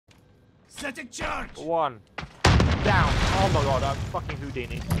Setting charge. One. Down. Oh my god, I'm fucking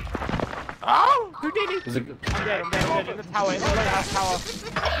Houdini. Oh! Houdini! I'm dead, I'm dead. In the tower, in the lighthouse tower.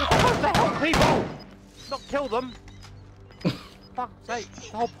 What the hell, people? Not kill them. Fuck's sake.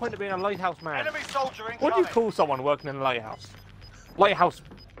 The whole point of being a lighthouse man. Enemy soldier incoming. What do you call someone working in a lighthouse?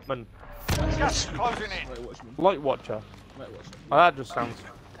 Lighthouseman. Gas is closing in. Light watcher. Oh, that just sounds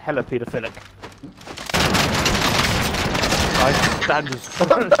hella paedophilic. Nice. Dan just...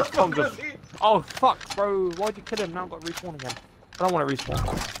 Oh fuck, bro. Why'd you kill him? Now I've got to respawn again. I don't want to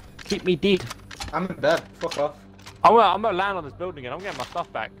respawn. Keep me dead. I'm in bed. Fuck off. I'm gonna land on this building and I'm getting my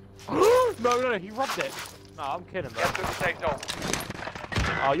stuff back. No, he robbed it. No, I'm kidding, bro. Get to the safe zone.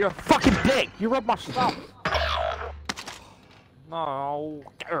 Oh, you're a fucking dick. You robbed my stuff. No.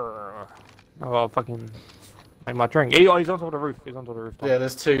 Oh, I'll fucking make my drink. Oh, he's on top of the roof. He's on top of the rooftop. Yeah,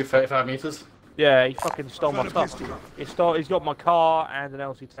 there's 35 meters. Yeah, he fucking stole my stuff. He's got my car and an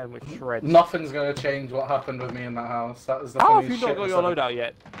LC-10 with shreds. Nothing's gonna change what happened with me in that house. That was the How have funniest you not shit got your I've loadout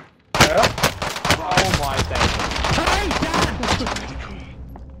yet? Yeah. Oh my days. Hey, Dan!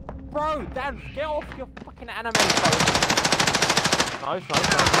 Bro, Dan, get off your fucking anime phone. Nice. Finish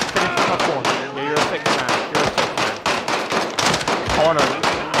the top one. Yeah, you're a sick man. You're a sick man. I wanna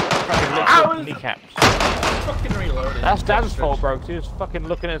fucking lick your kneecaps. Fucking reloading. That's Dan's fault, bro, 'cause he was fucking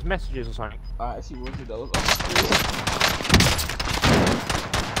looking at his messages or something. I actually wanted those.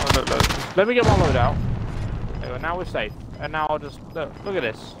 Oh, look. Let me get my loadout. There we go, now we're safe. And now I'll just... Look at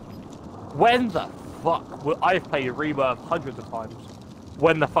this. When the fuck... Well, I've played Rebirth hundreds of times.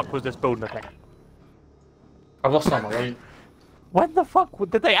 When the fuck was this building a thing? I've lost all my loot. When the fuck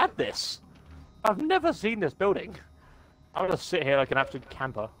did they add this? I've never seen this building. I'm gonna sit here like an absolute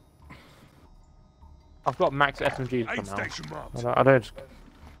camper. I've got max SMGs somehow. I don't...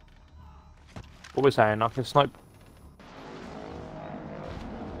 What we're saying, I can snipe...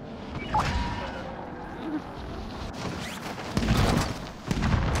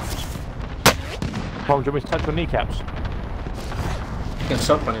 Mom, do you want me to touch your kneecaps? You can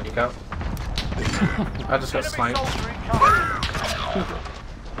suck my kneecap. I just got sniped.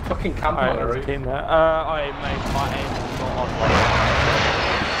 Fucking camp on the roof. Team there. I made my aim is not on right.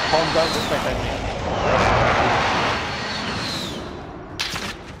 Tom, don't respect me.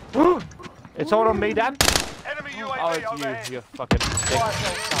 It's all on me, Dan. Enemy Oh, UAV it's you fucking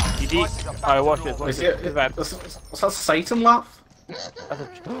dick. You did. Oh, watch this. Watch this. What's that Satan laugh?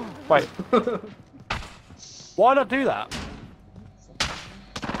 Wait. Why not do that?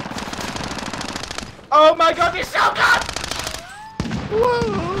 Oh my god, you're so good!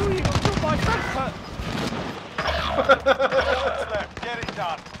 Whoa! You got to my face. Get it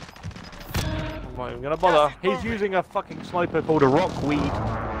done. I'm not even gonna bother. He's using a fucking sniper called a Rockweed.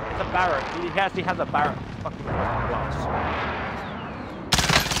 It's a Barrett. He actually has a Barrett fucking glass.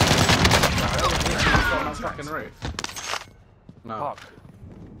 On that fucking roof. No. Fuck.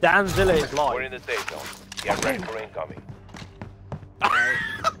 Danzilla is live. We're in the safe zone. Get ready for incoming.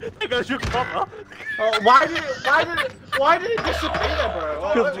 There goes your cover. Oh, why did it disappear,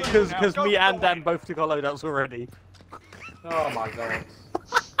 bro? Because me and Dan both took our loadouts already. Oh my god.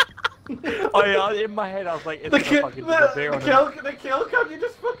 In my head I was like, it's gonna fucking disappear on the kill cam, you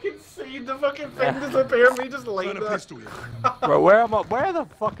just fucking see the fucking thing disappear and we just lay there. Bro, where the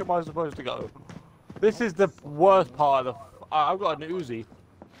fuck am I supposed to go? This is the worst part of the... I've got an Uzi.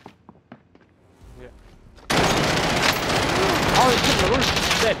 Yeah. Oh, it's in the roof.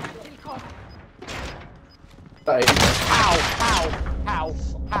 Dead.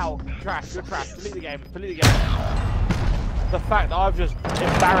 Ow. Trash, you're trash. Delete the game. The fact that I've just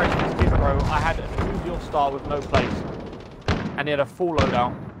embarrassed this kid, bro. I had an Uzi on start with no place. And he had a full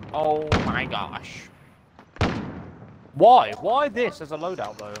loadout. Oh my gosh. Why? Why this as a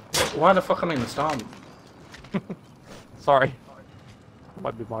loadout, though? Why the fuck am I in the storm? Sorry.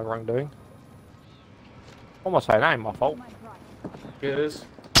 Might be my wrongdoing. What am I saying? That ain't my fault. It is.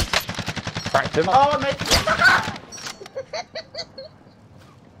 Cracked him. Oh, mate!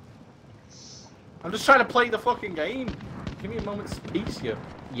 I'm just trying to play the fucking game. Give me a moment's peace, you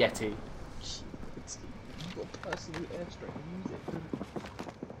Yeti. You've got personal airstrike and use it.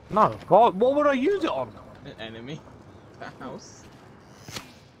 No. What would I use it on? An enemy. A house.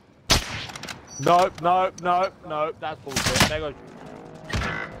 Nope. That's bullshit. There goes.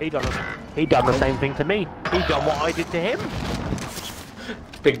 He done the same thing to me. He done what I did to him.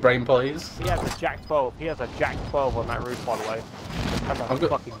 Big brain plays. He has a Jack 12. He has a Jack 12 on that roof, by the way. That's a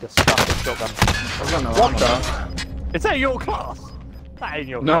fucking disgusting shotgun. What the? Is that your class? That ain't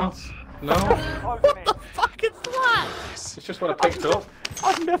your class. No. What the fuck is that? It's just what I picked up.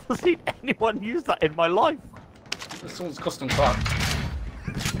 I've never seen anyone use that in my life. Someone's custom class.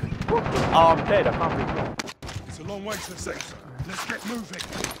 Oh, I'm dead. I can't be. It's a long way to the safe zone. Let's get moving.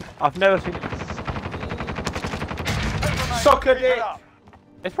 I've never seen it. Soccer dick!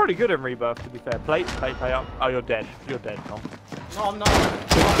 It's pretty good in Rebirth, to be fair. Plate up. Oh, you're dead. You're dead, Tom. No, I'm not.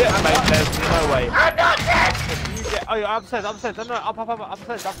 Yeah, mate, there's no way. I'm not dead! You get, oh, you're upstairs. No, up,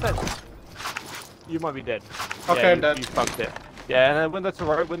 upstairs. You might be dead. Okay, yeah, I'm dead. You fucked it. Yeah, and then window to the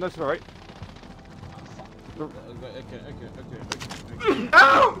right, Okay.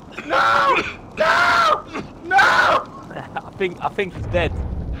 No! No! No! No! I think he's dead.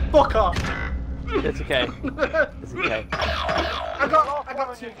 Fuck off! It's okay. It's okay. I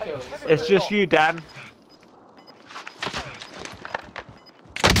got 2 kills. It's just you, Dan.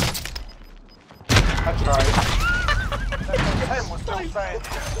 I tried.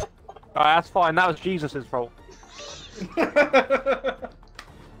 Alright, that's fine. That was Jesus' fault. That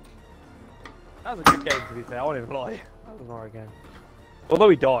was a good game, to be fair. I won't even lie. That was an alright game. Although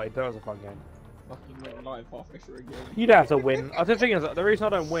he died, that was a fun game. Fucking went live halfway through a game. You don't have to win. The thing is, the reason I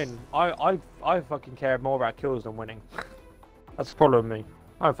don't win, I fucking care more about kills than winning. That's the problem with me.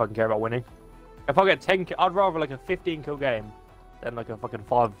 I don't fucking care about winning. If I get 10 I'd rather like a 15 kill game than like a fucking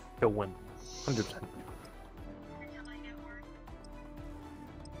 5 kill win. 100%.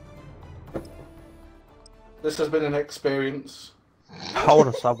 This has been an experience. I want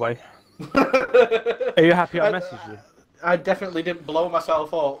a Subway. Are you happy I messaged you? I definitely didn't blow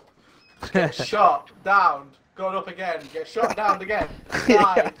myself up. Get shot, down, going up again, get shot down again.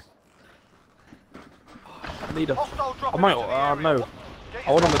 Died. I need a... I might... no.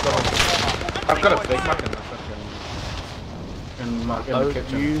 I want a McDonald's. I've got a Big Mac in the fucking... in the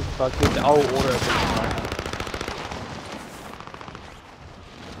kitchen. You fucking... I'll order a Big Mac.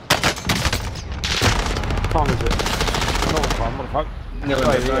 What time is it? I know what time, what the fuck? Nearly Oh,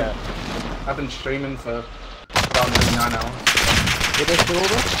 midnight. yeah. I've been streaming for about 9 hours. Did they still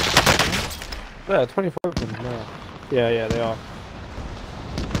order? Yeah, 24 of them, yeah, they are.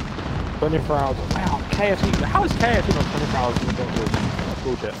 24 hours. Wow, KFC. How is KFC not 24 hours in the McDonald's? That's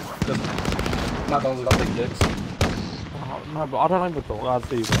bullshit. McDonald's got big dicks. Oh, no, but I don't like McDonald's.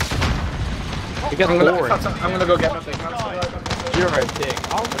 That's easy. It gets I'm boring. gonna go get my Big Mac. You're a dick.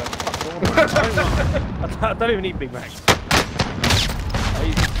 I'm gonna fuck I don't even eat Big Macs. I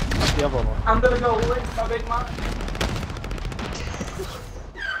eat the other one. I'm gonna go lick my Big Mac.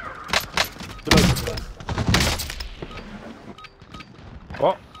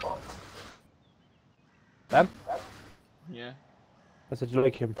 What? Them? Yeah. I said you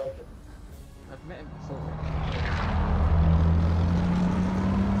like him. I've met him before.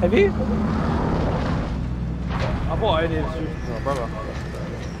 Have you? I thought I did my brother.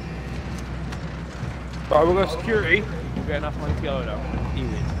 Right, we'll go security. We'll get enough money to go now.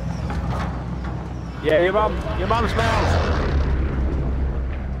 Easy. Yeah, your mum smells.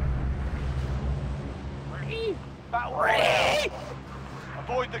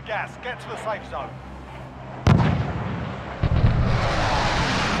 Avoid the gas. Get to the safe zone.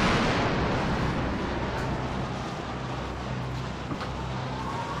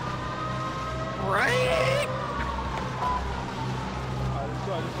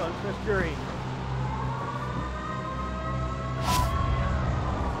 Let's go security.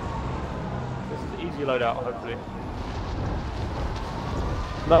 This is an easy loadout, hopefully.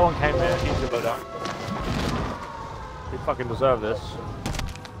 No one came here, easy loadout. We fucking deserve this.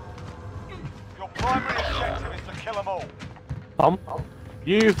 Your primary objective is to kill them all.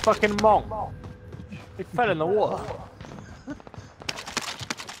 You fucking monk. He fell in the water.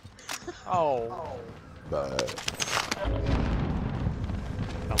 Oh. Come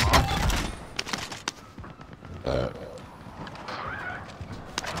on.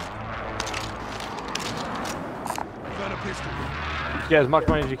 Found a pistol. Get as much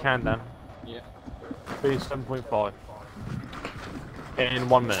money as you can, Dan. Yeah. Please, 7.5. In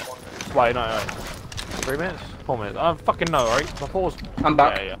 1 minute. Wait, no. 3 minutes? 4 minutes. I don't fucking know, right? My pause. I'm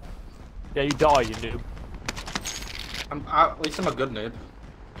back. Yeah, you die, you noob. At least I'm a good noob.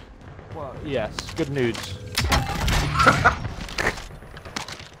 Well, yes, good nudes.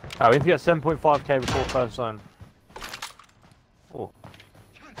 Oh, we need to get 7.5k before first zone. Oh.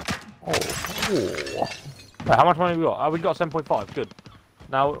 Wait, how much money have we got? Oh, we got 7.5. Good.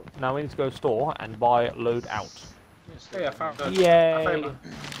 Now we need to go store and buy load out. Hey, I found Yay!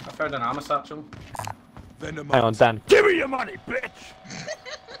 I found an armor satchel. Hang on, Dan. Give me your money, bitch!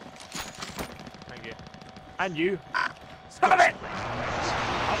 Thank you. And you. Stop it!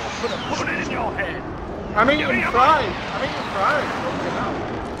 I'm gonna put a bullet in your head. I'm eating fries.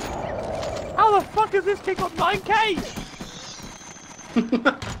 How the fuck has this kid got 9k?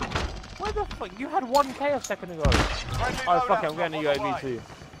 Where the fuck? You had 1k a second ago. Oh fuck it, I'm getting a UAV too.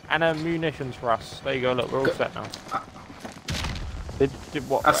 And munitions for us. There you go, look, we're all set now. Did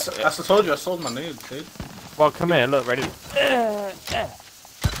what? As I told you, I sold my nudes, dude. Well, come here, look, ready. There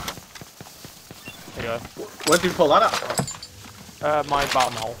you go. Where did you pull that out from? My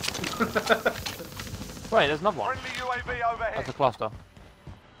bottom hole. Wait, there's another one. Friendly UAV overhead. That's a cluster.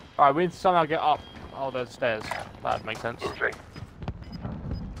 Alright, we need to somehow get up. Oh, there's stairs. That'd make sense. Alright,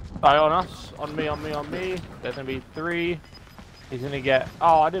 on us. On me, on me, on me. There's gonna be 3. He's gonna get...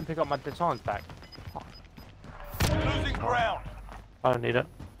 Oh, I didn't pick up my disarms back. Losing ground. I don't need it.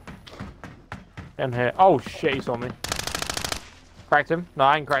 In here. Oh shit, he saw me. Cracked him. No,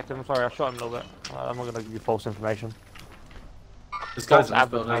 I ain't cracked him. I'm sorry, I shot him a little bit. I'm not gonna give you false information. This guy's False in this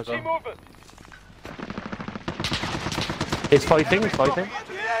building as advertising. well. Moving. It's fighting, it's fighting.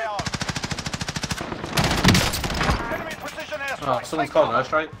 Into the AO. Enemy precision Oh, airstrike. someone's called an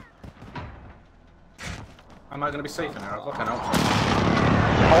airstrike. Am I gonna be safe in here? I fucking hope so.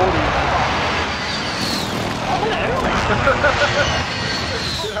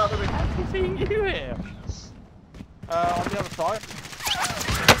 I'm seeing you here. On the other side.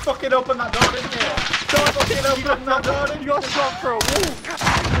 Fucking open that door, didn't you? Don't fucking open that door, didn't You you? got shot through a wall.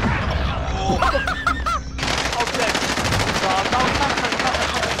 Oh, dead.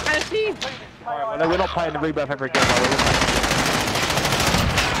 Alright, well, no, we're not playing the rebirth ever again, though.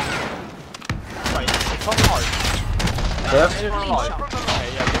 Wait, it's on live. Yeah. It is on live.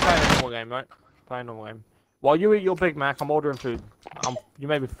 Okay, yeah, we're playing a normal game, right? Playing a normal game. While you eat your Big Mac, I'm ordering food. You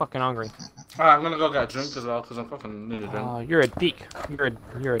may be fucking hungry. Alright, I'm gonna go get a drink as well, because I'm fucking need a drink. Oh, you're a dick. You're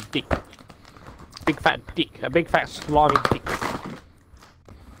a dick. Big fat dick. A big fat slimy dick.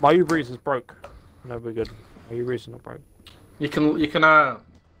 My Uber Eats is broke. No, we're good. My Uber Eats is not broke. You can lick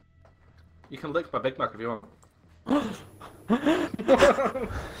my Big Mac if you want.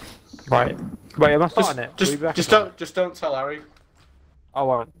 Right. Wait, am I starting it? Just don't tell Harry. I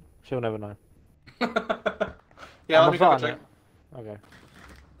won't. She'll never know. Yeah, Am let I me grab a starting drink. it? Okay.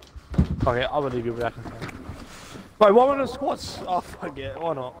 Okay, I will leave you back in time. Wait, what were the squats? Oh, fuck it.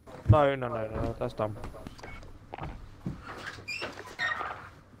 Why not? No. That's dumb.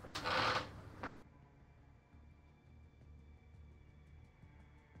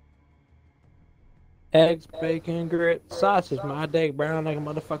 Eggs, bacon, grit, sausage. My dick brown like a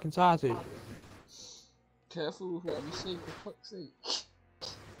motherfucking sausage. Careful with what you say, for fuck's sake.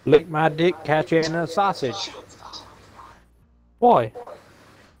 Lick my dick, catch it in a sausage. Why?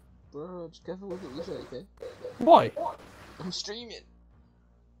 Bro, just careful with what you say, okay? Why? I'm streaming.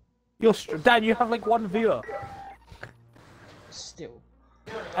 Dad, you have like 1 viewer. Still.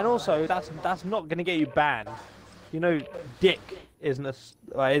 And also, that's not gonna get you banned. You know, dick isn't a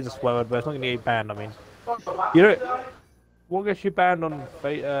well, it is a swear word, but it's not gonna get you banned. I mean, you know, what gets you banned on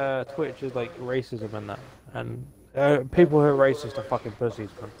Twitch is like racism and that, and people who are racist are fucking pussies,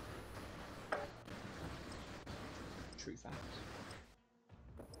 man. True facts.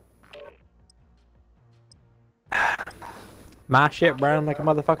 My shit brown like a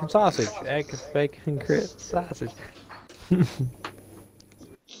motherfucking sausage. Egg, bacon, grit, sausage.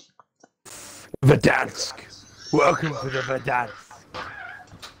 Verdansk. Welcome to the Verdansk.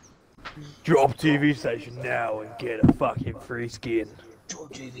 Drop TV station now and get a fucking free skin.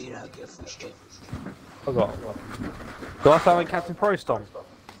 Drop TV and I'll get free skin. I got one. Do I sound like Captain Proston?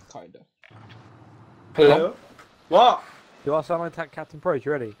 Kinda. Hello? What? Do I sound like Captain Pro?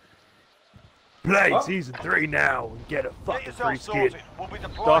 You ready? Play season 3 now and get a Get fucking free yourself skin. sorted. We'll be Do I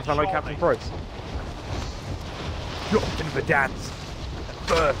deployed sound like shortly. Captain Pro? Drop to the dance.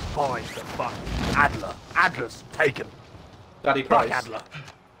 First find the fucking Adler. Adler's taken. Daddy Fuck Price. Adler.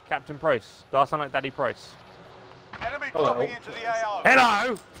 Captain Price. Do I sound like Daddy Price? Enemy Hello. dropping into the AO.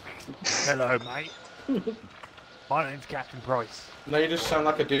 Hello! Hello, mate. My name's Captain Price. No, you just sound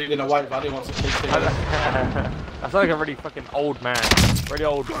like a dude in a white van who wants to keep I together. sound like a really fucking old man. Really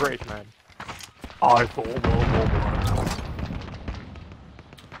old British man. I thought World War I.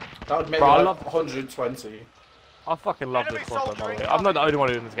 That would make Bro, me I like love- 120. I fucking love Enemy this crossbow, by the way. soldier I'm not the only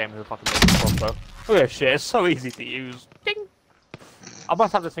one in this game who fucking loves this crossbow. Look at this shit, it's so easy to use. Ding! I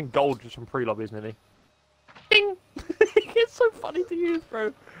must have this thing gold just from pre-lobbies, nearly. Ding! It's so funny to use,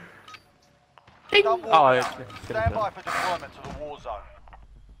 bro. Ding! Don't walk Oh, out. it's Stand by for deployment to the war zone.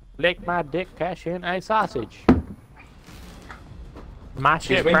 Lick my dick, cash in a sausage. My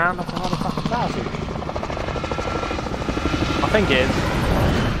shit Excuse me? brown like a motherfucking sausage. I think it is.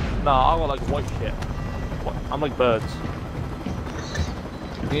 No, I got like white shit. I'm like birds.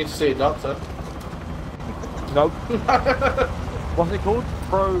 You need to see a doctor. Nope. What's it called?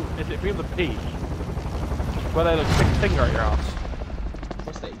 Bro, is it begin with P? Where they look stick a finger at your ass.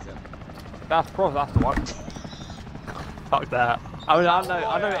 What's the exam? That's the one. Fuck that. I mean, I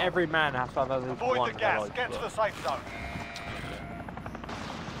know every man has to have at least Avoid one the in their gas. life, Get to but- the safe zone.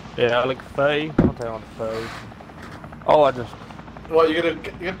 Yeah, like 30. I'll take on 30. Oh, I just. What, you're gonna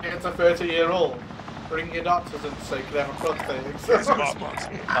get a 30-year-old? Bring your doctors and say, can I have a prostate? Here's a good spot.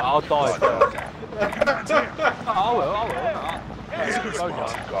 I'll die first. Man's here. I will. Here's a good Go, spot.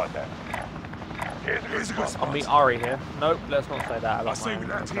 John. Here's a good spot. I'll meet Ari here. Nope, let's not say that. I about say my we own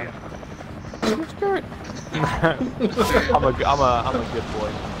land friend. here. Screw it. I'm a good boy. I'm a good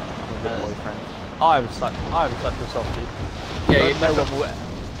boyfriend. I'm such a softie. Yeah, you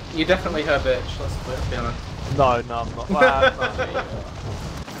you're definitely her bitch, let's be honest. No, I'm not. Well, no,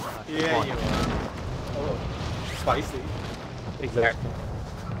 Yeah, you are. Oh, spicy. exactly.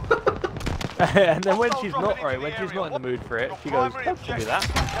 And then when she's not right, when she's not in the mood for it, she goes, "Don't do that."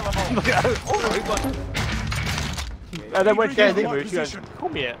 And then when she's in the mood, she goes, "Call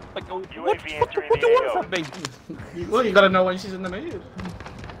me it." Like, oh, what do you want from me? Well, you gotta know when she's in the mood.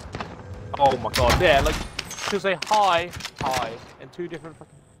 Oh my god, yeah, like she'll say hi in two different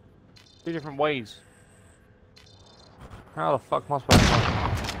ways. How the fuck am I supposed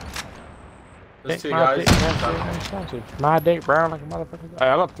to There's two my guys. dick, my dick brown like a motherfucker. Hey,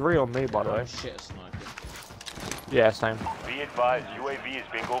 I got 3 on me, by the way. Shit, sniper. Yeah, same. Be advised, UAV is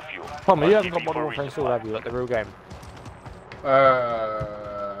bingo fuel. Tommy, you haven't got RTV Modern for Warfare installed, resupply. have you? Like the real game.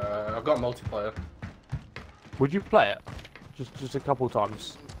 I've got multiplayer. Would you play it? Just a couple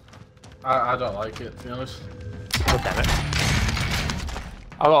times. I don't like it, to be honest. God damn it.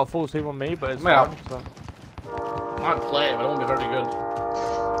 I got a full team on me, but it's Yeah. fine. So. I might play it, but it won't be very good.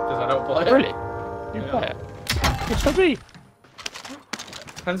 Because I don't play it. Really? You Yeah. play it? Yes, I do.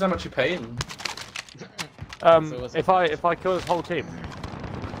 Depends how much you're paying. If I kill this whole team,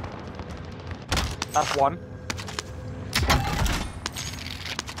 that's 1.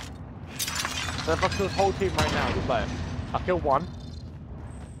 So if I kill this whole team right now, you play it. I kill 1.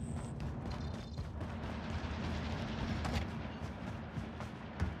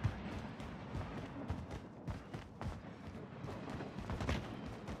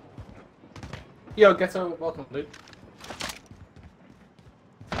 Yo, Ghetto, welcome, dude.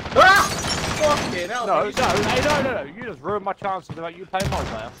 Ah! Fucking hell, No, man, no. You just ruined my chances about you playing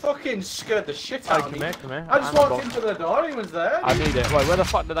multiplayer. fucking scared the shit Hey, out of come me. here, come here. I just I'm walked box. into the door, he was there. I need it. Wait, where the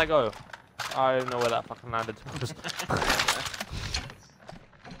fuck did that go? I don't know where that fucking landed.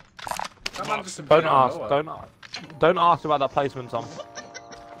 That man just don't appeared out ask. of nowhere. Don't ask about that placement, Tom.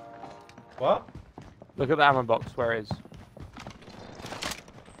 What? Look at the ammo box where it is.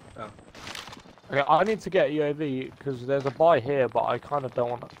 Oh. Okay, I need to get UAV because there's a buy here, but I kind of don't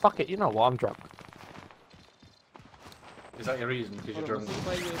want to. Fuck it. You know what? I'm drunk. Is that your reason? Because you're drunk?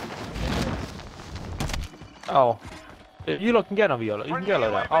 Oh. You lot can get another yellow. You can get a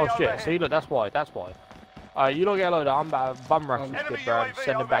load out. Oh shit. See, look, that's why. That's why. You lot get a load out. I'm about to bum rush this Enemy kid, bro. And UAV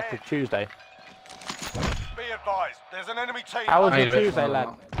send him back to overhead. Tuesday. Be advised, there's an enemy team. How was I your need a bit Tuesday, more lad?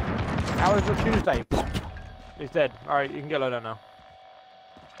 than How was your Tuesday? He's dead. Alright, you can get a load out now.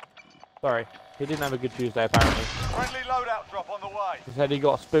 Sorry. He didn't have a good Tuesday, apparently. Friendly loadout drop on the way. He said he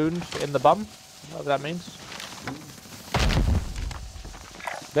got spooned in the bum. Whatever that means.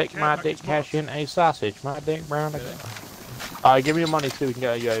 Dick my dick, cash in a sausage. My dick brown. Alright, give me your money so we can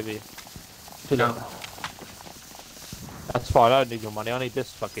get a UAV. Too No. late. That's fine, I don't need your money. I need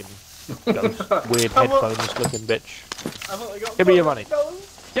this fucking weird headphones looking bitch. I've only got Give me your money.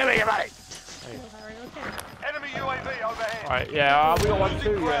 $5. Give me your money! Enemy UAV overhead. Alright, yeah, we got 1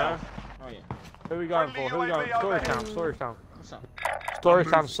 too, yeah. Oh yeah. Who are we going for? Who are we going for? Friendly Storytown, UAV Storytown. What's up?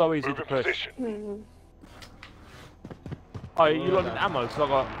 Storytown's so easy Move to in push. position. Oh, you lot need ammo,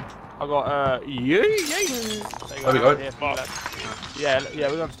 because I got, yeah. There we go. Yeah,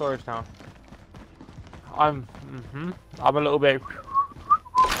 we're going to Storytown. I'm a little bit,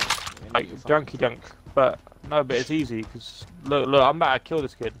 like, junky junk, but, no, but it's easy, because, look, I'm about to kill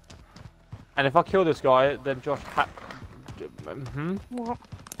this kid. And if I kill this guy, then Josh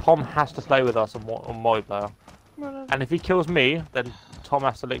Tom has to play with us on multiplayer. And if he kills me, then Tom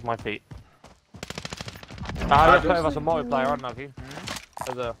has to lick my feet. I just play with us on multiplayer, aren't I?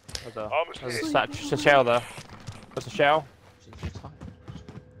 There's a shell there. There's a shell.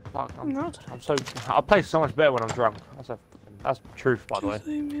 Fuck, I play so much better when I'm drunk. That's the truth, by the way.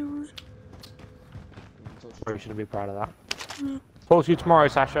 Probably shouldn't be proud of that. Talk to you tomorrow,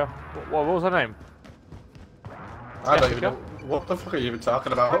 Sasha. What was her name? I don't even know. What the fuck are you even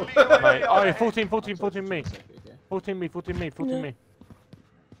talking about? Mate, oh, yeah, 14 me. 14 me.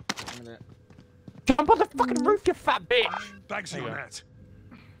 Jump on the fucking roof, you fat bitch! Thanks There on you go. that.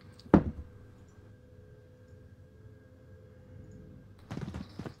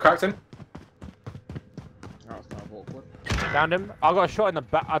 Cracked him. Oh, it's not awkward. Downed him. I got a shot in the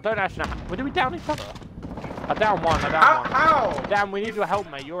back. I don't actually know. When did we down each other? I down one. I down one. Ow! Dan, we need your help,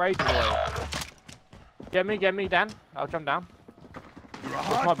 mate. You're ages away. Get me, Dan. I'll jump down. You're a This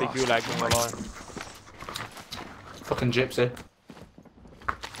hard might be boss. gulag, not gonna lie. Fucking gypsy.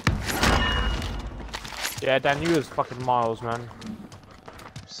 Yeah, Dan, you was fucking miles, man.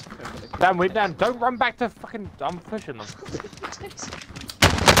 Dan, don't run back to fucking. I'm pushing them.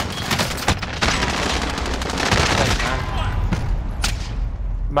 Thanks,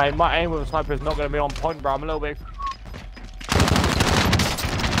 man. Mate, my aim with a sniper is not going to be on point, bro. I'm a little bit.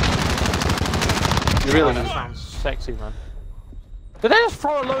 You really That know. sounds sexy, man. Did they just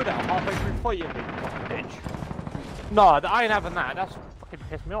throw a load out halfway through fighting me, you fucking bitch? No, I ain't having that. That's fucking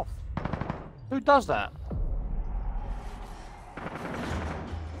pissed me off. Who does that?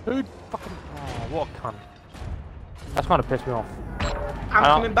 Who fucking... Oh, what a cunt. That's kind of pissed me off. I'm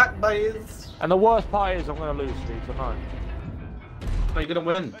coming back, boys. And the worst part is I'm going to lose, Steve, so no. Are you gonna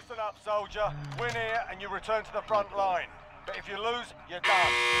win? Listen up, soldier. Win here and you return to the front line. But if you lose, you're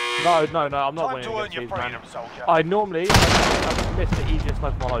done. No, I'm not Time winning to earn against your these, man. freedom, soldier. I normally I miss the easiest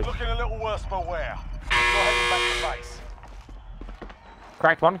life of my life. Looking a little worse for wear. You're heading back to base.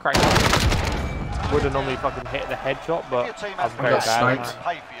 Cracked one. Would have normally fucking hit the headshot, Your but team I'm has very got bad. sniped.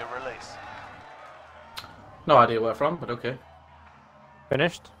 man. pay for your release. No idea where from, but okay.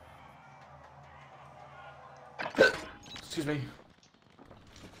 Finished. Excuse me.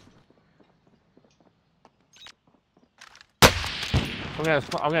 I'm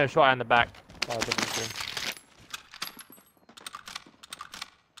gonna shot in the back. Oh, I didn't see.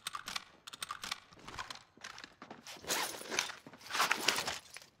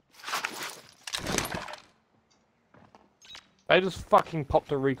 They just fucking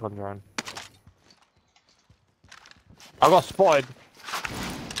popped a recon drone. I got spotted.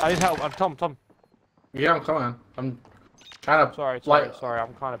 I need help. I'm Tom. Yeah, I'm coming. I'm trying to. Sorry.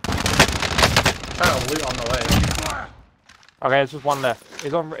 I'm kind of. Trying to loot on the way. Okay, there's just one left.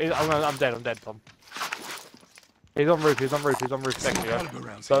 I'm dead, Tom. He's on roof. Next to you. Caliber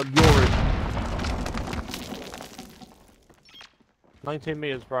rounds. So your roof. 19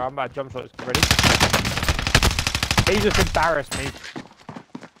 meters, bro. I'm about to jump shot. Ready? He just embarrassed me.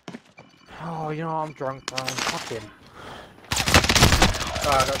 Oh, you know I'm drunk, bro. Fuck him. Oh,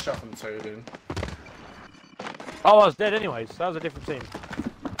 I got shot from two, dude. Oh, I was dead anyways. That was a different team.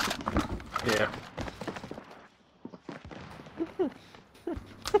 Yeah.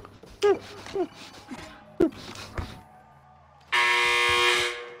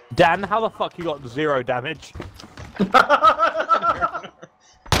 Dan, how the fuck you got 0 damage?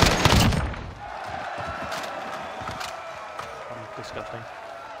 Disgusting.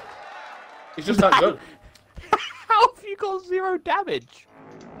 He's just that good. How have you got 0 damage?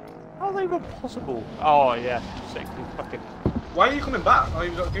 How is that even possible? Oh yeah, 60 fucking. Why are you coming back? Oh,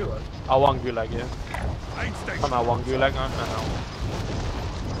 you got gulag. I won gulag, yeah. Aid station. Somehow won gulag, I don't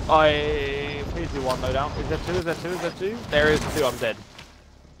know. Please do one loadout. Is there two? There is 2, I'm dead.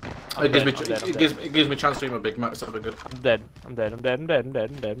 It gives me a chance to do my Big Mac, so that'll be good. I'm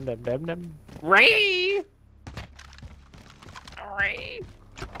dead. Ray!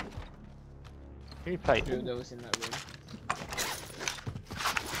 Can you play? Dude, that was in that room.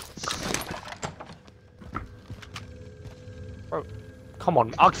 Bro, come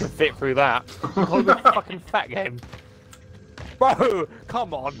on, I can fit through that. Call the fucking fat game. Bro,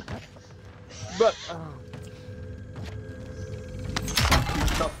 come on. But, You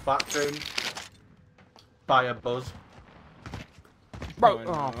stop fat soon. By a buzz. bro, Oh,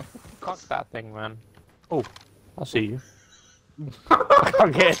 no. fuck that thing, man. Oh, I see you.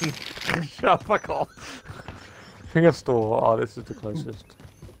 I'm getting. Shut fuck off. Finger store. Oh, this is the closest.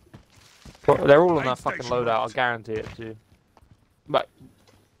 But they're all on that fucking loadout. I guarantee it too. But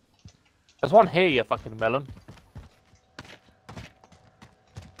there's one here, you fucking melon.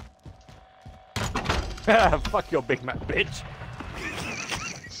 Fuck your Big Mac, bitch.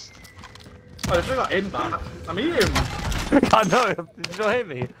 Oh, there's not in that. I'm eating. I know. Did you not hear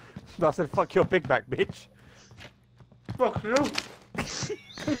me? I said, fuck your Big Mac, bitch. Fuck you.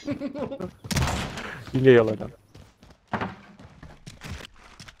 You knew you're done.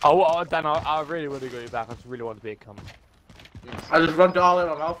 Oh, Dan, I really would have got you back. I just really want to be a cunt. I just run all in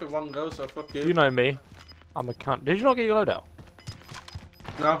my mouth in one go, so fuck you. You know me. I'm a cunt. Did you not get your loadout?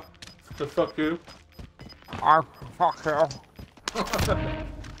 No. So fuck you. Oh, fuck you.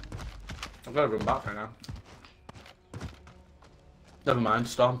 I'm gonna run back right now. Never mind,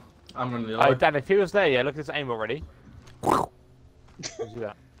 Storm. I'm running the Oh, other way. Dan, if he was there, yeah, look at this aim already. Let's do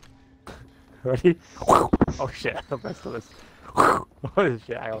that. Ready? Oh shit, I messed up this. Oh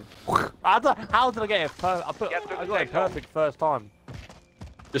shit, hang on. How did I get it? I got it perfect first time.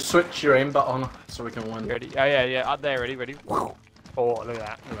 Just switch your aim button so we can win. Ready? Oh yeah. Up there, ready. Oh, look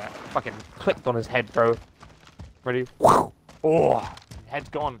at that. Fucking clicked on his head, bro. Ready? Oh, head's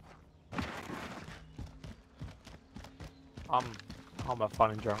gone. I'm a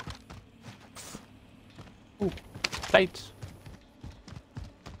fucking drunk. Ooh, plates.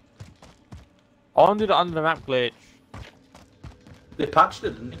 I wanted it under the map glitch. They patched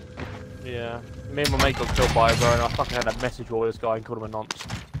it, didn't they? Yeah. Me and my mate got killed by it, bro, and I fucking had a message with this guy and called him a nonce.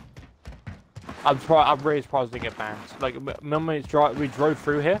 I'm really surprised I didn't get banned. Like, we drove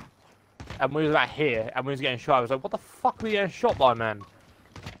through here, and we was about here, and we was getting shot. I was like, what the fuck are we getting shot by, man?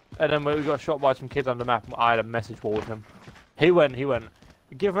 And then we got shot by some kids on the map, and I had a message wall with him. He went,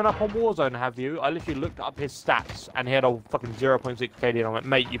 given up on Warzone, have you? I literally looked up his stats, and he had a fucking 0.6 KD, and I went,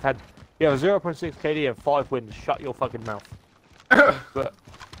 mate, you have 0.6 KD and 5 wins, shut your fucking mouth. But,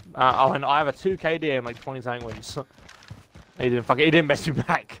 I have a 2 KD and like 20 something wins. He didn't mess me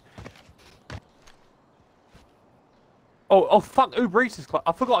back. Oh fuck, Uber Eats is closed.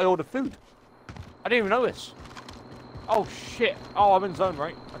 I forgot I ordered food. I didn't even know this. Oh shit. Oh, I'm in zone,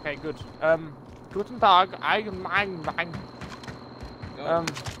 right? Okay, good. Guten Tag. Bang. Go.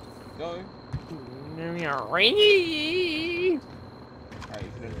 Go. Right.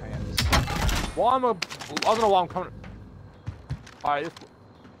 Why am I don't know why I'm coming. Alright, this.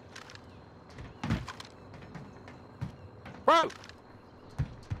 Bro!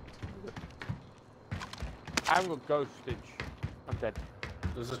 I haven't got ghostage. I'm dead.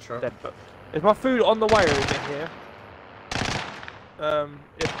 There's a truck. Dead, but is my food on the way or is it here?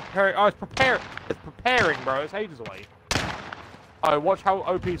 It's preparing. Oh, it's preparing. It's preparing, bro. It's ages away. Alright, watch how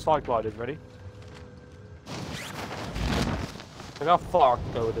OP Cyclide is. Ready? Look how far I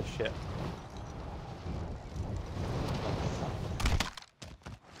can go with this shit.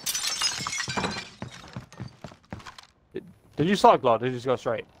 Did you Cyclide or did you just go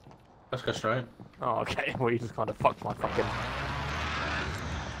straight? Let's go straight. Oh, okay. Well, you just kind of fucked my fucking...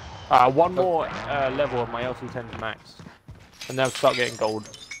 one more level of my LC10's max. And then I'll start getting gold.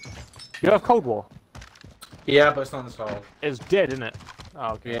 You have Cold War? Yeah, but it's not installed. It's dead, isn't it?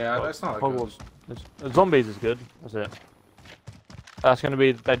 Oh, okay. Yeah, that's not Cold good. War's... Zombies is good. That's it. That's gonna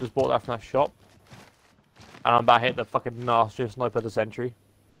be... They just bought that from that shop. And I'm about to hit the fucking nastiest sniper of the century.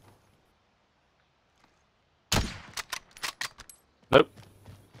 Nope.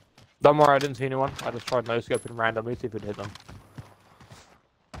 Don't worry, I didn't see anyone. I just tried no-scoping randomly, see if it hit them.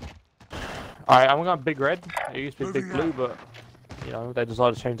 Alright, I'm going big red. It used to be big blue, but, you know, they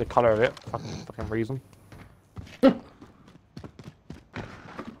decided to change the colour of it. Fucking reason.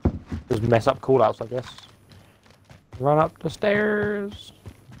 Just mess up callouts, I guess. Run up the stairs.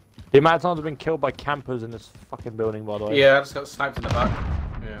 The amount of times I've been killed by campers in this fucking building, by the way. Yeah, I just got sniped in the back.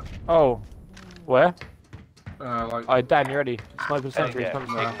 Yeah. Oh. Where? Like... Alright, Dan, you ready? Sniper Sentry. Ignore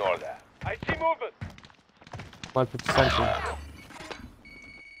that. I see movement. Sniper Sentry.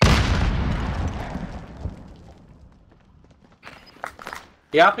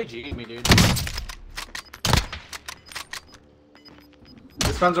 The RPG me, dude.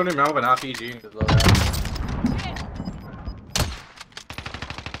 This man's running around with an RPG as well.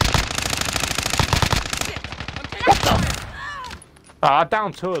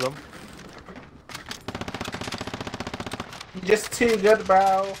 Down 2 of them. Just too good,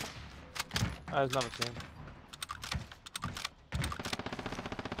 bro. There's another team.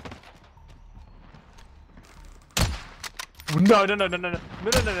 No,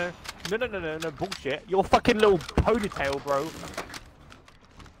 bullshit. You're fucking little ponytail, bro.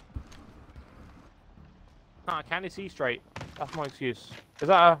 I can't see straight. That's my excuse. Is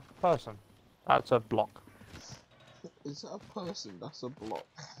that a person? That's a block. Is that a person? That's a block.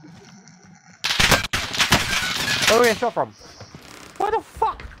 Where are we getting shot from? Where the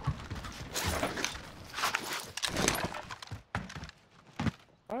fuck?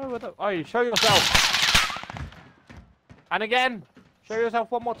 Oh, you show yourself. And again, show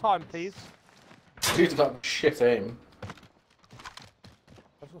yourself one more time, please. Dude's got shit aim.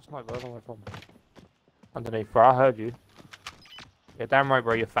 That's what sniper. Where's my from? Underneath, bro. I heard you. Yeah, damn right,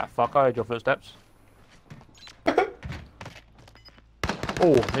 bro. You fat fuck. I heard your footsteps.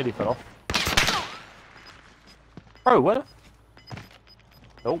 Oh, nearly fell off. Bro, what?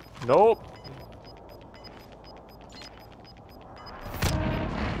 Nope.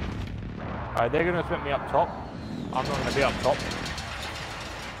 Alright, they're gonna put me up top. I'm not gonna be up top.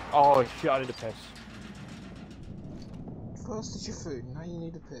 Oh shit, I need a piss. First it's your food, now you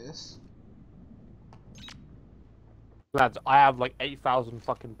need a piss. Lads, I have like 8,000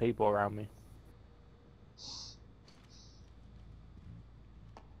 fucking people around me.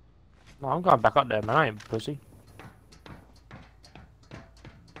 No, I'm going back up there, man. I ain't pussy.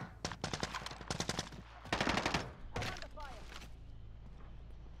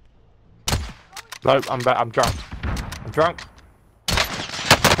 Nope, I'm back. I'm drunk. I'm drunk.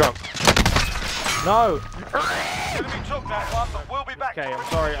 Drunk. No! Enemy took that one, but we'll be back. Okay, to I'm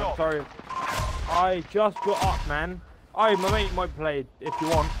finish sorry, the I'm job. sorry. I just got up, man. Oh, my mate might play if you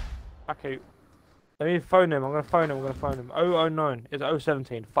want. Okay. Let me phone him. I'm gonna phone him. I'm gonna phone him. 009. It's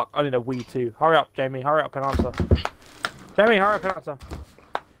 017. Fuck, I need a Wii too. Hurry up, Jamie. Hurry up and answer. Jamie, hurry up and answer.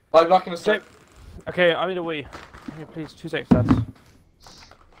 Like back in a sec. Okay, I need a Wii. Okay, please, 2 seconds, lads.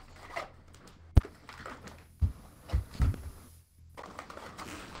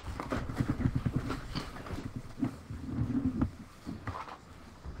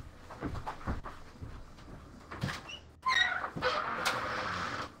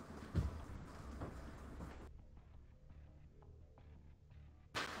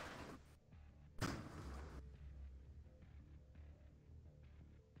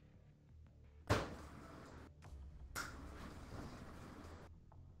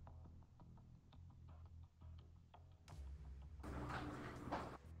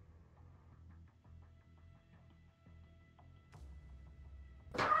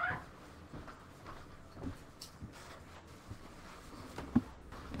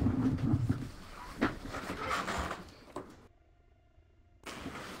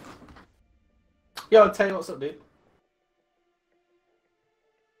 Yo, I'll tell you what's up, dude.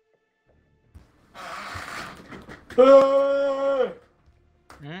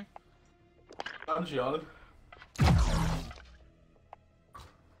 I'm John.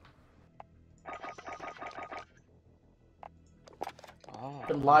 Oh.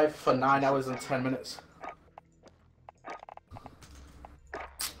 Been live for 9 hours and 10 minutes.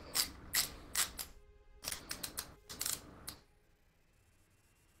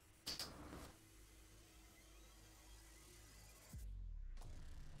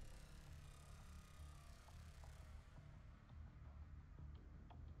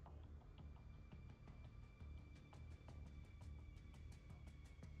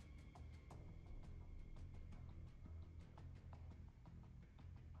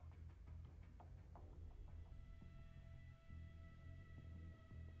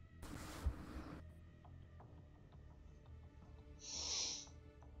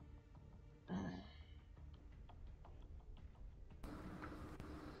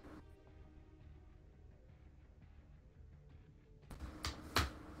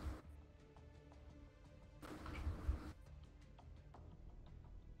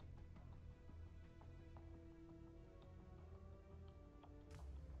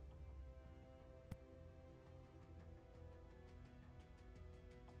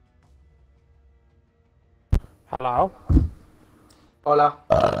 Hello? Hola.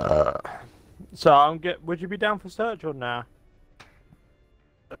 So, would you be down for search or nah?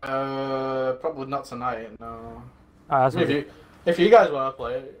 Probably not tonight, no. Ah, that's all If good. if you guys want to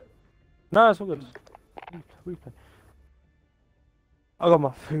play, No, it's all good. We play. I got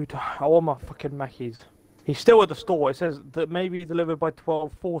my food. I want my fucking Mackies. He's still at the store. It says that maybe delivered by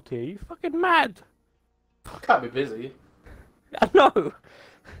 12:40. Are you fucking mad? can't be busy. I know.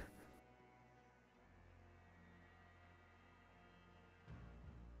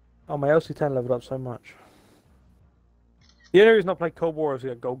 Oh, my LC10 leveled up so much. The only reason I play Cold War is to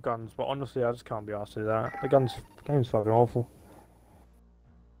get gold guns, but honestly, I just can't be asked to do that. The game's fucking awful.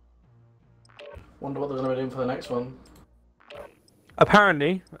 Wonder what they're going to be doing for the next one.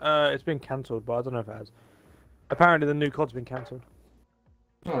 Apparently, it's been cancelled, but I don't know if it has. Apparently, the new COD's been cancelled.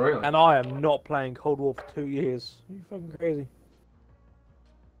 Oh, really? And I am not playing Cold War for 2 years. Are you fucking crazy?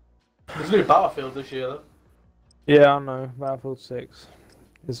 There's a new Battlefield this year, though. Yeah, I know. Battlefield 6.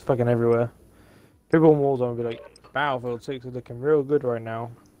 It's fucking everywhere. People on Warzone will be like, Battlefield 6 is looking real good right now.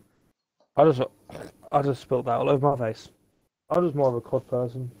 I just spilled that all over my face. I'm just more of a COD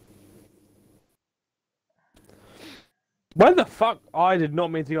person. When the fuck? I did not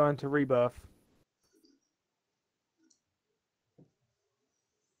mean to go into Rebirth.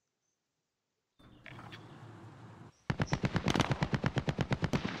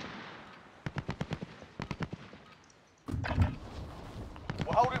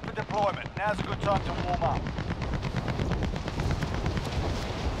 We're holding for deployment. Now's a good time to warm up.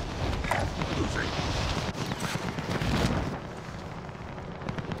 Losing.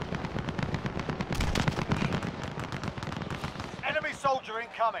 Enemy soldier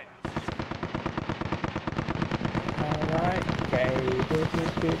incoming. Alright, okay.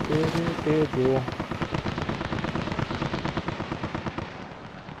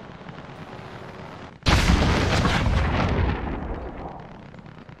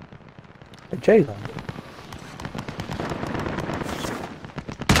 Jay's on.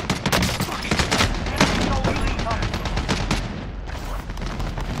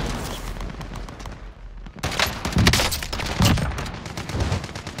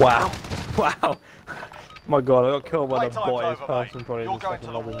 Wow. Wow. My god, I got killed by the Playtime's boys over, person mate. probably in You're the going to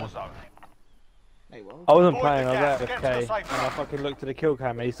second the lobby. war zone. Hey, what? I wasn't Avoid playing, the I gas, was get to AFK, the safe and I zone. fucking looked at the kill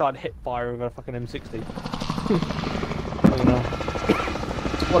cam and he started hit firing with a fucking M60. You know.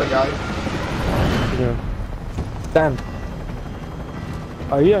 What a guy. Yeah. Dan.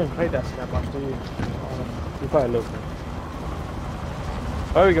 Oh, you haven't played that that much, do you? Oh, you play a little bit.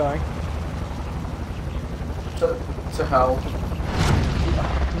 Where are we going? To hell.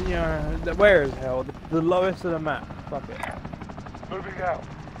 Yeah, where is hell? The lowest of the map. Fuck it. Moving out.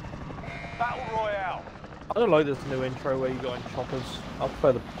 Battle Royale. I don't like this new intro where you go in choppers. I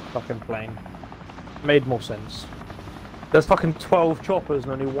prefer the fucking plane. Made more sense. There's fucking 12 choppers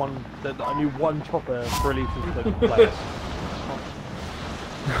and only one chopper releases the players.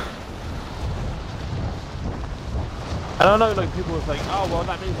 And I know like people was like, oh well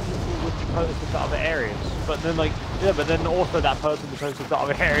that means people would be posted to other areas. But then like, yeah, but then also that person would be posted to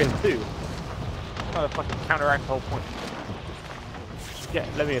other areas too. Trying to fucking counteract the whole point. Yeah,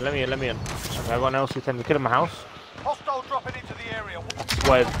 let me in. Okay, I got an LC-10 to kill in my house. Hostile dropping into the area. I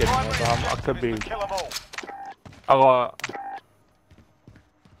swear it's kidding me, but I could be. Kill them all. I got.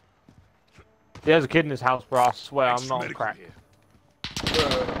 There's a kid in this house, bro. I swear I'm not on Medical crack. here.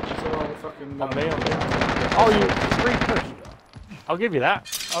 On me. Oh, you free push. I'll give you that.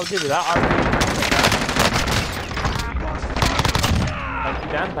 Thank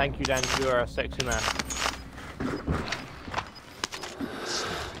you, Dan. Thank you, Dan. You are a sexy man.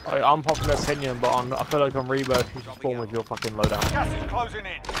 Unpopular opinion, but I feel like on Rebirth you should spawn with your fucking loadout. Gas is closing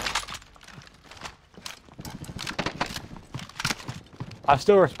in. I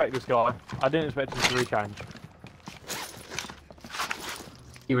still respect this guy. I didn't expect him to re-change.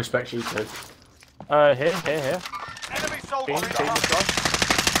 He respects you too. Here. Enemy soldier in the This hunt. guy.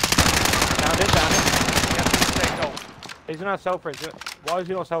 Down it. Gas is signal. He's gonna self-rig it. Why is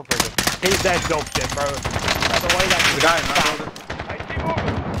he not self-rigging? He's dead, dog shit, bro. That's the way that The guy in that building. I see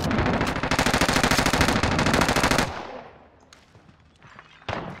movement.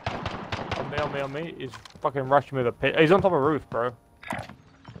 On me. He's fucking rushing me with a pit. He's on top of a roof, bro.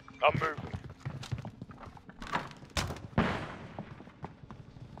 I'm moving.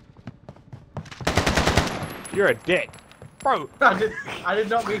 You're a dick. Bro. I did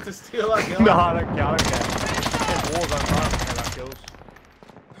not mean to steal that kill. No, I don't care. It's Warzone, bro. I don't care about kills.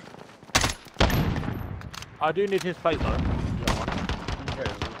 I do need his plate, though.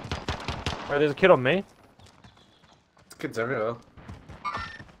 Bro, there's a kid on me. Kids everywhere. I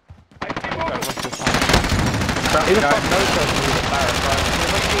see movement. He just got no choice with the Barrett, bro.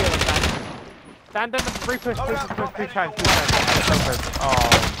 Dan, re-push, Oh.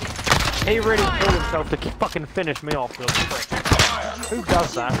 He really killed himself to fucking finish me off, little prick. Who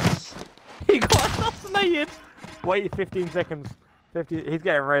does that? He got assassinated! Wait 15 seconds. He's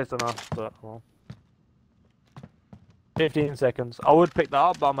getting raised on us, but well. 15 seconds. I would pick that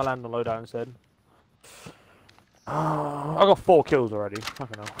up, but I'm gonna land the loadout instead. I got 4 kills already.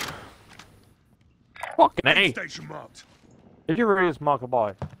 Fucking hell. Fucking A! Station marked. Did you really just mark a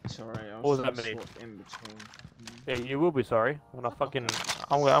buy? Sorry, I What was was that so mean? swapped in between. Yeah, you will be sorry when I fucking.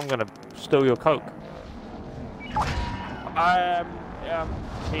 I'm gonna steal your coke.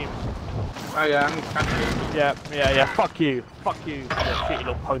 Team. Oh yeah, I'm catching Yeah. Fuck you, you shitty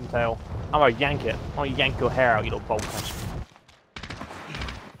little ponytail. I'm gonna yank it. I'm gonna yank your hair out, you little bolt.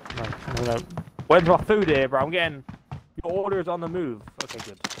 No. Where's my food here, bro? I'm getting. Your order's on the move. Okay,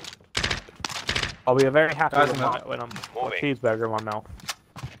 good. I'll be very happy when I'm got a cheeseburger in my mouth.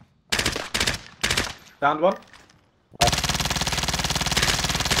 Downed one.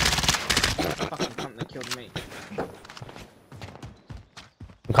 Fucking cunt, they killed me.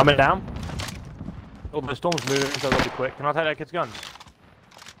 I'm coming down. Oh, the storm's moving, so I'll be quick. Can I take that kid's guns?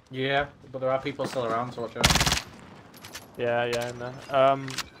 Yeah, but there are people still around, so watch out. Yeah, in there.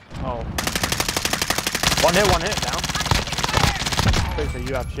 Oh. One hit, down. So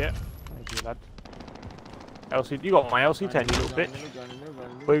you have shit. Thank you, lad. You got my LC-10, you little bitch.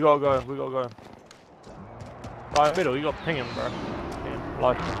 We gotta go. Right, middle, you got to ping him, bro.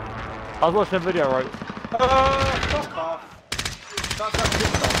 Like, I was watching a video, right? Fuck off. That's that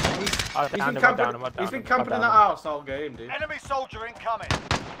He's been camping in that house all game, dude. Enemy soldier incoming.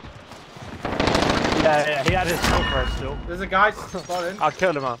 Yeah, he had his skill for it still. There's a guy spawning. I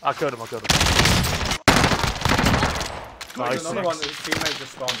killed him. There's another one that his teammate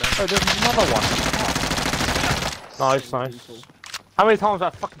just spawned in. Oh, there's another one. Nice. How many times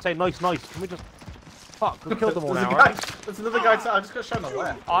have I fucking say nice, nice? Can we just... Fuck, we killed them all There's now, a guy, right? there's another guy. I just got shot on the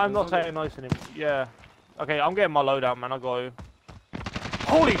left. I'm not saying nice in him. Yeah. Okay, I'm getting my loadout, man. I got you.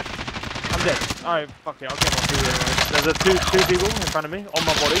 Holy... I'm dead. Alright, fuck it. I'll get my food anyway. There's two people in front of me, on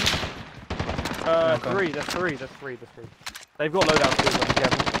my body. Three. There's three. They've got loadout too,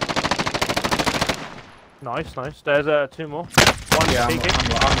 together. Nice, nice. There's two more. One Yeah, peeking.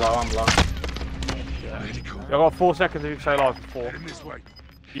 I'm low. I've got 4 seconds to stay alive for 4. In this way.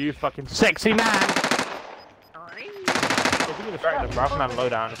 You fucking sexy man! If you can distract them, bro, I can have a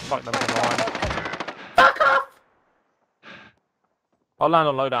loadown and just fuck them from behind. Fuck off! I'll land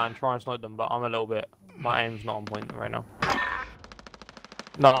on loadown and try and snipe them, but I'm a little bit... My aim's not on point right now.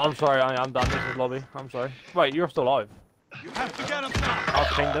 No, I'm sorry, I'm done. This is lobby. I'm sorry. Wait, you're still alive. You have to get them now. I'll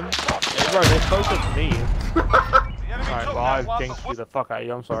ping them. Yeah, bro, they're closer to me. The enemy Alright, took well, that I've one, jinxed but you the fuck out of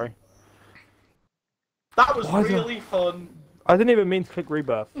you, I'm sorry. That was Why is really fun. I didn't even mean to click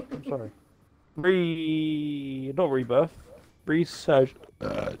rebirth. I'm sorry. Not rebirth.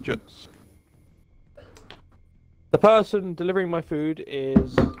 Resurgence. The person delivering my food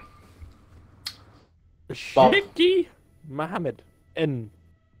is Bob. Shiki Mohammed N.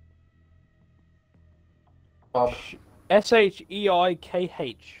 Bob. Sheikh.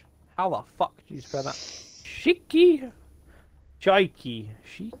 How the fuck do you spell that? Shiki. Shiki.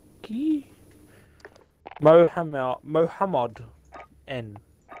 Mohammed N.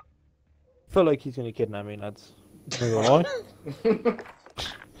 Feel like he's gonna kidnap me, lads. Not gonna lie.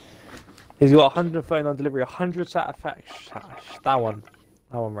 He's got 139 delivery, 100 satisfaction. That one,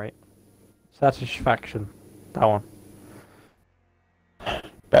 right? Satisfaction. That one.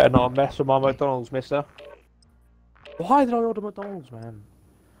 Better not mess with my McDonald's, mister. Why did I order McDonald's, man?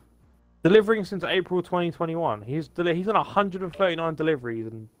 Delivering since April 2021. He's done 139 deliveries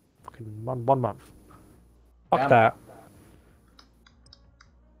in fucking one month. Fuck that.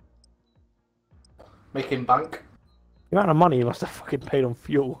 Making bank. The amount of money he must have fucking paid on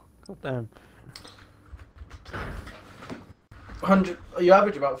fuel. God damn. 100. You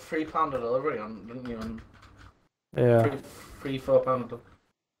average about £3 a delivery on, didn't you? On Yeah. £4 a delivery.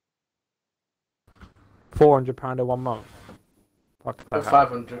 £400 in 1 month. Fuck that. About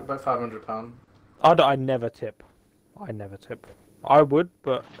 £500. I never tip. I would,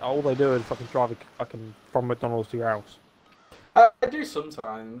 but all they do is fucking drive fucking from McDonald's to your house. I do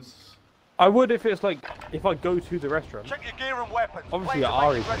sometimes. I would if it's like, if I go to the restaurant. check your gear and weapons. Obviously, Planes are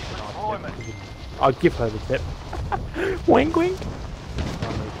Ari's making ready for deployment. I'd give her the tip. Wink, wink.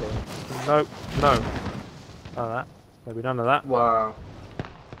 Nope, no. None of that. Maybe none of that. Wow.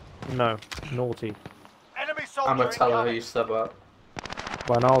 No, naughty. Enemy I'm gonna soldier tell her who incoming. you said that.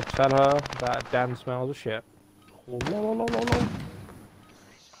 When I'll tell her that Dan smells of shit.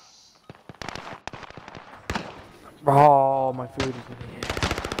 Oh, my food is in here.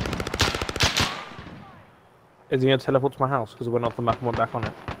 Is he gonna teleport to my house because I went off the map and went back on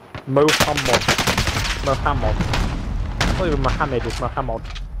it? Mohammed. It's not even Mohammed, it's Mohammed.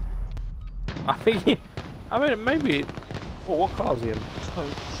 I think he... I mean, maybe... Well, what car is he in?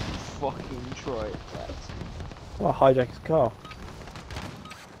 Don't fucking try it, Dad. Well, hijack his car.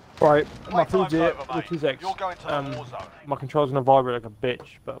 Right, my Playtime's food's here. over, The mate. 2 secs. You're going to the war zone. My control's gonna vibrate like a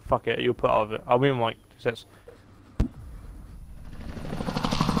bitch, but fuck it, you'll put out of it. I'll be in like 2 secs.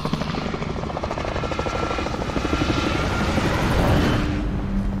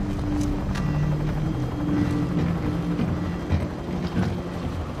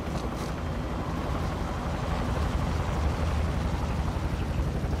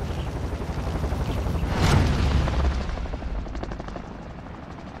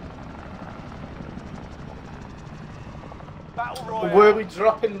 Battle Royale. Where are we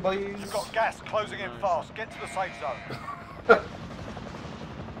dropping, boys? You've got gas closing in fast. Get to the safe zone.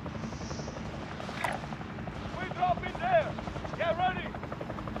 We drop in there. Get ready.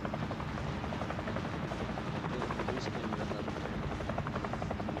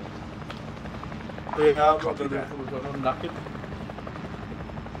 Yeah, I'm Copy gonna that. do I'm knackered.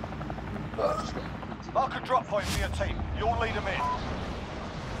 Mark a drop point for your team. You'll lead them in.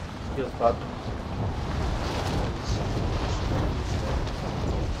 Feels bad.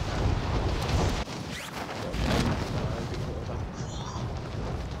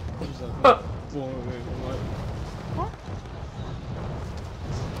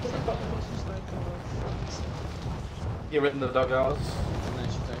 You're in the dugouts.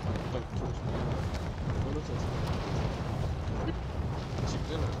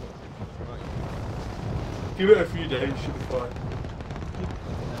 Give it a few days, should be fine.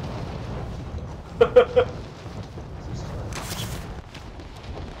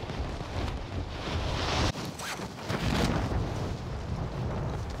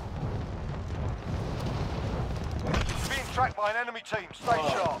 enemy team. Stay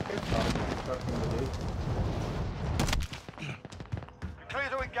sharp. You're clear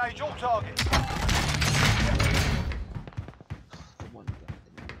to engage all targets.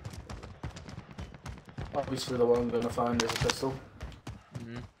 Obviously the one I'm gonna find is a pistol.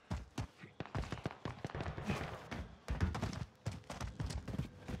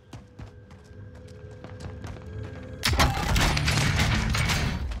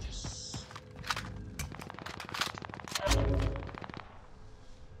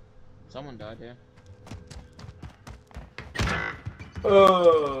 Someone died here.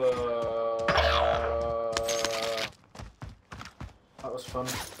 That was fun.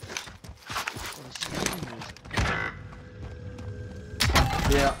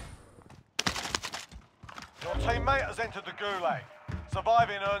 Yeah. Your teammate has entered the gulag.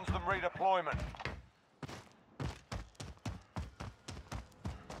 Surviving earns them redeployment.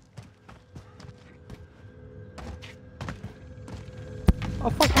 I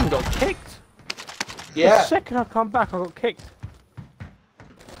fucking got kicked. Yeah. The second I come back, I got kicked.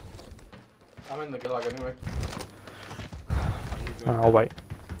 I'm in the gulag anyway. No, I'll wait.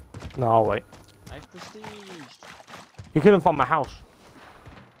 No, I'll wait. I've prestiged. You couldn't find my house.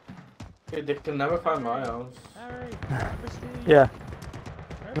 Yeah, they can never find my house. Harry, prestige. Yeah.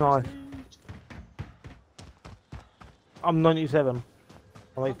 I've Nice. prestige. I'm 97.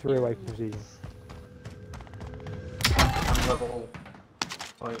 I'm like 3 away from season. I'm level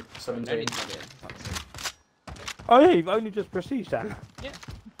like No 17. need to get it, for fuck's sake. Oh yeah, you've only just prestige that. Yeah.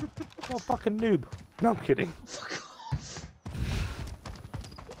 What a fucking noob. No, I'm kidding.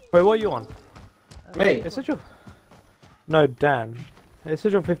 Wait, what are you on? Me? It said you're... No, Dan. It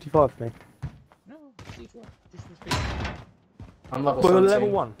said you're 55 for me. No, prestige what? This was prestige. I'm level We're 17. level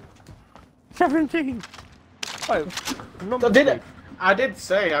 1. 17! Oh, not I did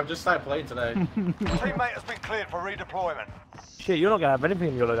say I've just started playing today. Your teammate has been cleared for redeployment. Shit, you're not gonna have anything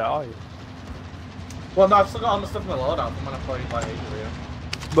in your loadout, are you? Well, no, I've still got all the stuff in the loadout from when I played like ages ago.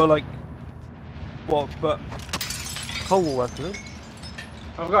 But like... What, but... Cold War works, is it?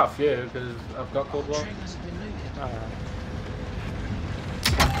 I've got a few because I've got Cold War. Triggers have been looted.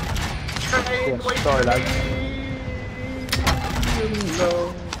 Yeah, sorry lads.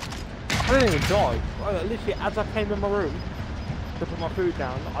 No. I didn't even die. Literally, as I came in my room to put my food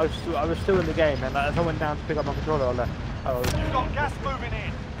down, I was still in the game, and as I went down to pick up my controller, I left. You've got gas moving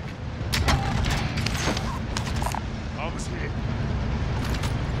in. Almost here.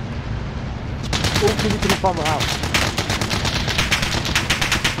 All because you couldn't find my house.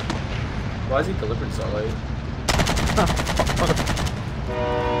 Why is he delivering so late?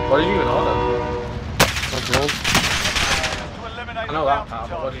 What did you even order? To eliminate I know the that bounty part,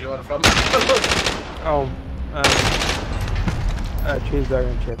 but what did target. you order from? Oh, cheeseburger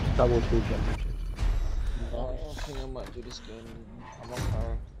and chips, double cheeseburger and chips. Oh, I think I might do this game. I'm on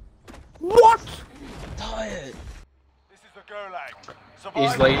power. What? I'm tired. This is the gulag.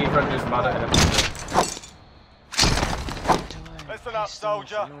 His Survive. lady friend is mad at him. I'm tired. Listen up, Pissed off,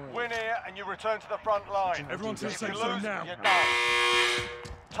 soldier. annoyed. Win here and you return to the front line. Everyone to the If you safe zone lose, now. you're done.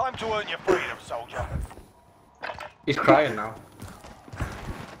 Time to earn your freedom, soldier. He's crying now.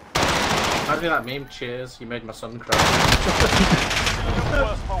 Imagine that meme, cheers, you made my son cry. You're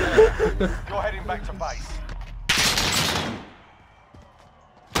worse for wear. You're heading back to base.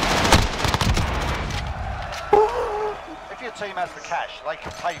 If your team has the cash, they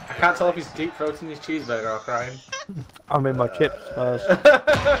can pay for I it. can't tell if he's deep throating his cheeseburger or crying. I'm in my chips first. I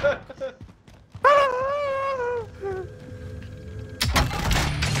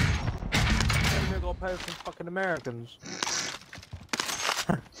got paid from fucking Americans.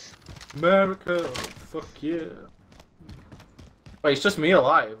 America, fuck yeah. Wait, it's just me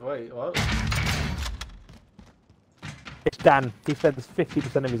alive. Wait, what? It's Dan. He spends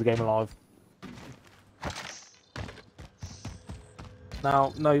 50% of his game alive.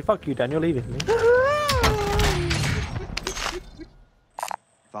 Now, no, fuck you, Dan. You're leaving me.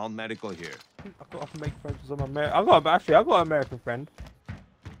 Found medical here. I've got to make friends with some American. I've got an American friend.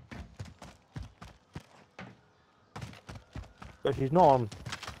 But she's not on.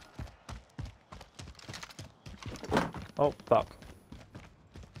 Oh, fuck.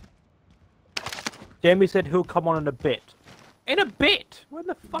 Jamie said he'll come on in a bit. In a bit? When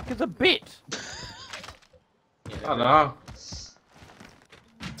the fuck is a bit? Yeah, I don't know.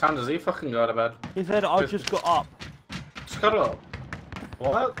 Time does he fucking go to bed? He said I just got up. Shut up.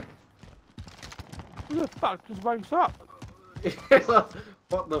 What? Who the fuck just wakes up?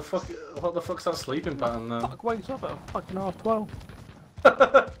 What the fuck? What the fuck's that sleeping pattern then? Fuck wakes up at fucking 12:30.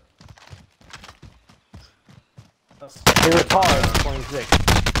 That's He retired at 26.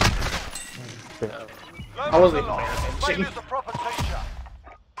 Learn I from wasn't the even lot. paying attention. Failure's a proper teacher.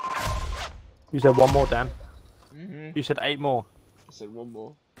 You said one more, Dan. Mm-hmm. You said 8 more. I said one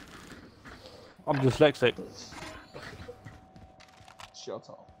more. I'm dyslexic. Shut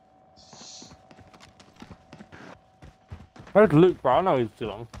up. Where's Luke, bro? I know he's too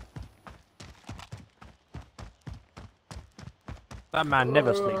long. That man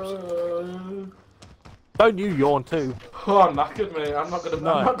never sleeps. Don't you yawn too? Oh, I'm knackered, mate. I'm not gonna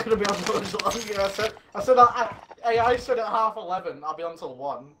be on for much longer. I said at 11:30. I'll be on till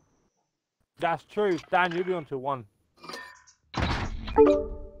 1. That's true. Dan, you'll be on till 1.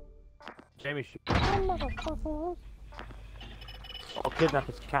 Jamie should. I'll kidnap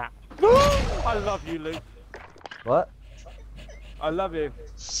his cat. I love you, Luke. What? I love you.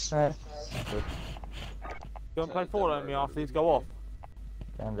 Eh, You want to play Fortnite with me after these go off?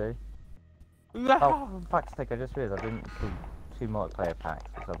 can do. No. Oh, fuck's sake, I just realised I didn't do 2 multiplayer packs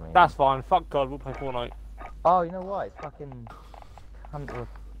for some reason. That's fine. Fuck God, we'll play Fortnite. Oh, you know what? It's fucking...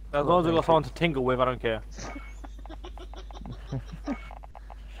 As long as I've got someone to tingle with, I don't care.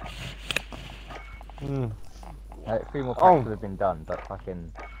 Mm. 3 more packs would have been done, but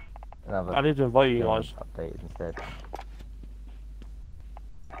fucking... Another I need to invite you film guys. updated instead.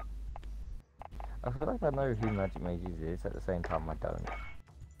 I feel like I know who Magic Mages is, at the same time I don't.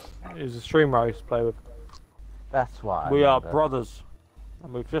 He's a streamer I used to play with. That's why I We are remember. brothers.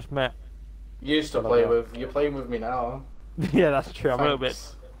 And we've just met. Used to play with. You're playing with me now. Yeah, that's true. I'm a little bit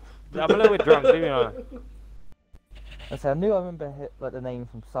Thanks. drunk, you know. I say I knew I remember like the name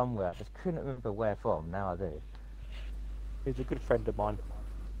from somewhere, I just couldn't remember where from, now I do. He's a good friend of mine.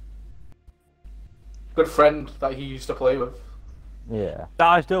 Good friend that he used to play with. Yeah. That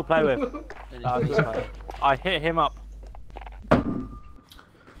I still play with. I hit him up.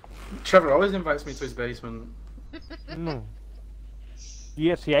 Trevor always invites me to his basement. Mm.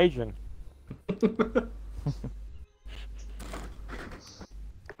 Yes, the Asian.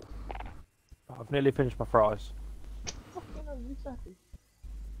 I've nearly finished my fries.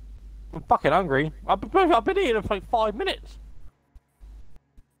 I'm fucking hungry. I've been eating for like 5 minutes.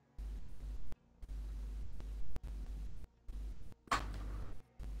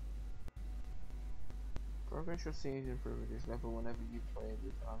 Progress your scenes improve at this level whenever you play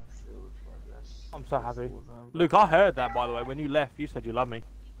with unfilled progress. I'm so happy. Luke, I heard that, by the way. When you left, you said you love me.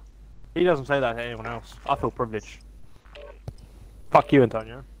 He doesn't say that to anyone else. I feel privileged. Fuck you,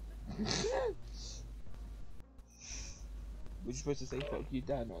 Antonio. We're supposed to say fuck you,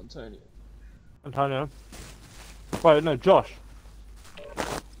 Dan, not Antonio. Antonio. Wait, no, Josh.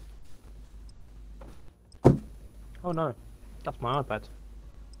 Oh no, that's my iPad.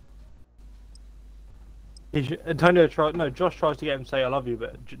 Antonio tries. No, Josh tries to get him to say I love you,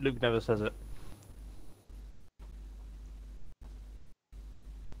 but Luke never says it.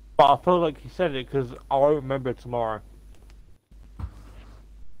 But I feel like he said it because I won't remember it tomorrow.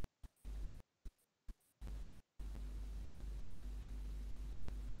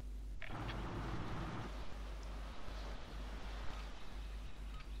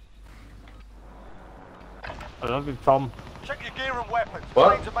 I love you, Tom. Check your gear and weapons.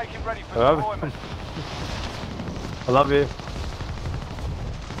 What? Train to make it ready for I love deployment. I love you.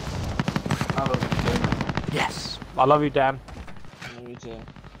 I love you. Yes. I love you, Dan. Me too.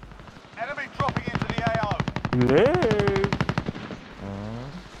 Enemy dropping into the AO. Luke.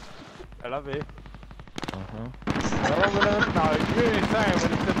 I love you. No, you didn't say it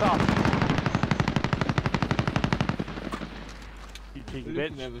when it stood up. You cheeky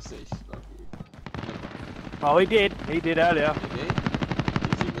Luke bitch. never says she loves you. Oh, he did. He did earlier. Okay?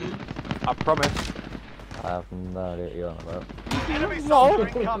 Did you really? I promise. I have no idea what you're on about. Enemy soldier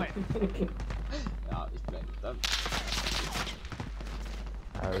incoming. Nah, it's plenty done.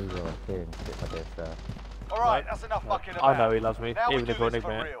 How are you all feeling shit like this, Alright, that's enough fucking about. I know he loves me, Now even we if do I this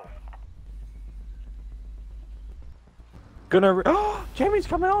for ignore it. real. Gonna. Oh, Jamie's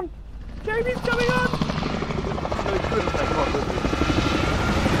coming on. Jamie's coming on. No, he couldn't take one with me.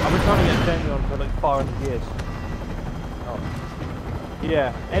 I've been trying to get Jamie on for like 500 years. Oh.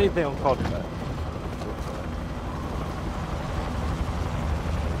 Yeah, anything on COD.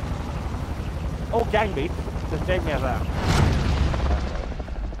 Oh, gang beat. Just Jamie has that.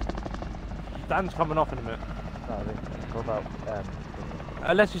 Dan's coming off in a minute. No, what about,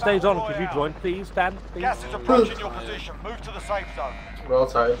 Unless he stays on, could you join, please, Dan? Please? Gas is approaching your position. Move to the safe zone. Well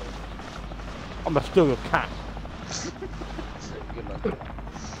tight. I'm gonna steal your cat. Good luck.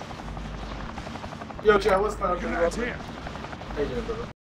 Yo, Joe, what's going on? You lads here. How you doing, brother?